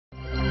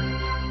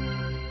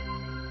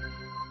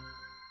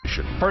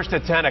action. First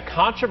at 10, a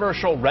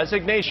controversial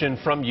resignation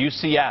from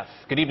UCF.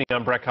 Good evening,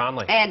 I'm Brett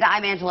Conley. And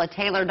I'm Angela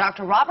Taylor.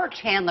 Dr. Robert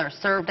Chandler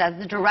served as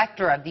the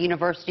director of the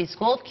University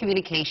School of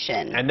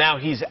Communication. And now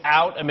he's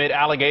out amid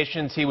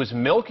allegations he was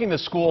milking the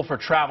school for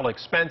travel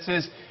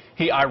expenses.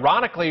 He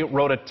ironically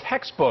wrote a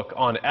textbook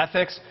on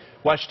ethics.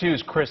 WESH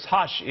 2's Chris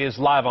Hush is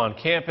live on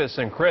campus.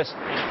 And Chris,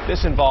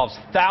 this involves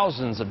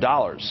thousands of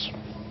dollars.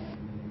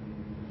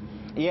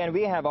 Yeah, and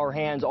we have our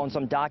hands on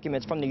some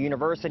documents from the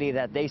university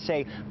that they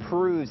say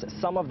proves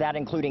some of that,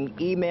 including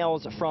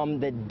emails from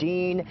the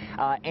dean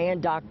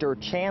and Dr.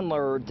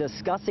 Chandler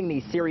discussing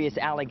these serious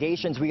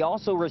allegations. We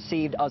also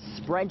received a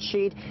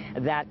spreadsheet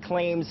that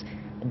claims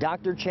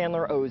Dr.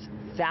 Chandler owes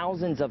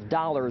thousands of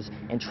dollars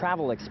in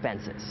travel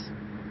expenses.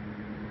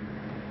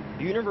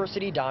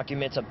 University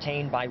documents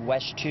obtained by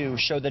WESH 2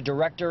 show the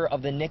director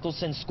of the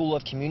Nicholson School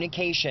of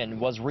Communication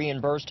was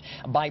reimbursed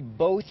by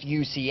both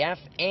UCF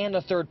and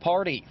a third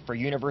party for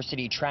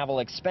university travel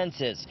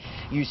expenses.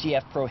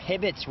 UCF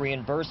prohibits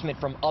reimbursement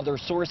from other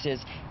sources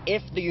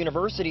if the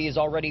university is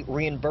already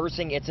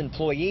reimbursing its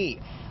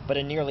employee. But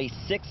a nearly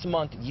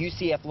 6-month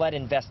UCF-led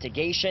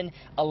investigation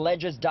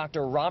alleges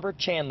Dr. Robert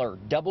Chandler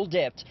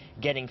double-dipped,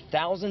 getting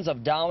thousands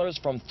of dollars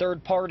from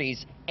third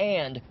parties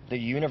and the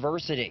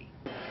university.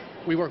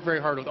 We work very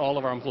hard with all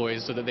of our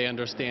employees so that they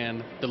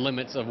understand the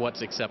limits of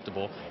what's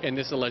acceptable, and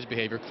this alleged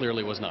behavior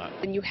clearly was not.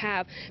 And you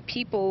have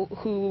people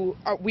who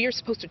we are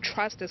supposed to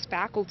trust as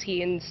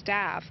faculty and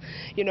staff,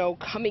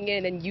 coming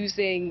in and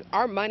using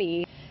our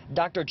money.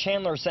 Dr.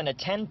 Chandler sent a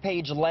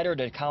 10-page letter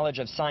to College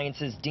of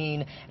Sciences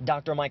Dean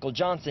Dr. Michael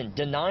Johnson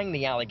denying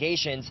the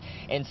allegations.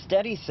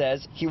 Instead, he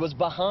says he was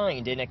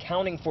behind in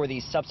accounting for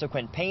these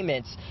subsequent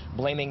payments,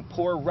 blaming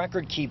poor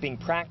record-keeping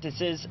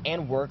practices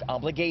and work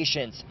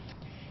obligations.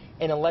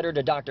 In a letter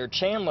to Dr.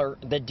 Chandler,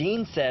 the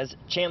dean says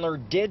Chandler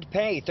did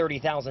pay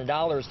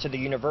 $30,000 to the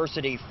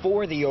university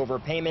for the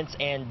overpayments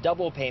and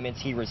double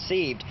payments he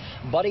received.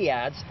 But he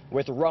adds,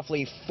 with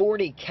roughly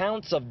 40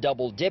 counts of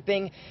double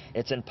dipping,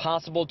 it's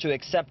impossible to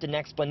accept an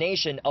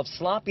explanation of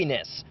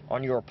sloppiness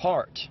on your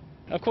part.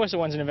 Of course it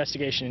wants an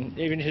investigation,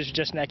 even if it's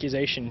just an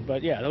accusation,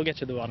 but yeah, they'll get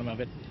to the bottom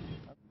of it.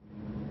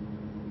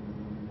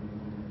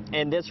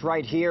 And this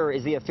right here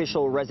is the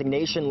official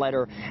resignation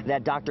letter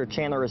that Dr.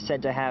 Chandler is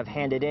said to have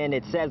handed in.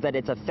 It says that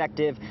it's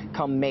effective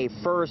come May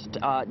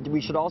 1st. We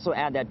should also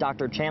add that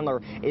Dr.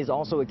 Chandler is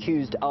also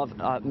accused of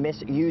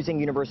misusing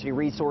university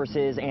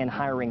resources and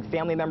hiring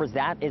family members.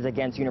 That is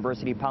against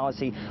university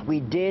policy.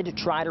 We did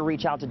try to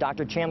reach out to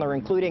Dr. Chandler,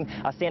 including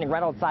standing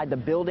right outside the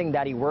building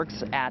that he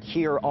works at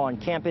here on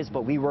campus,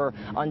 but we were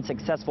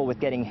unsuccessful with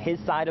getting his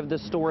side of the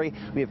story.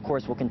 We, of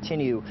course, will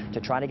continue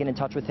to try to get in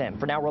touch with him.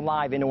 For now, we're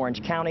live in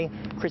Orange County.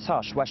 Chris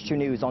Hush, WESH 2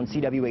 News on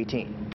CW18.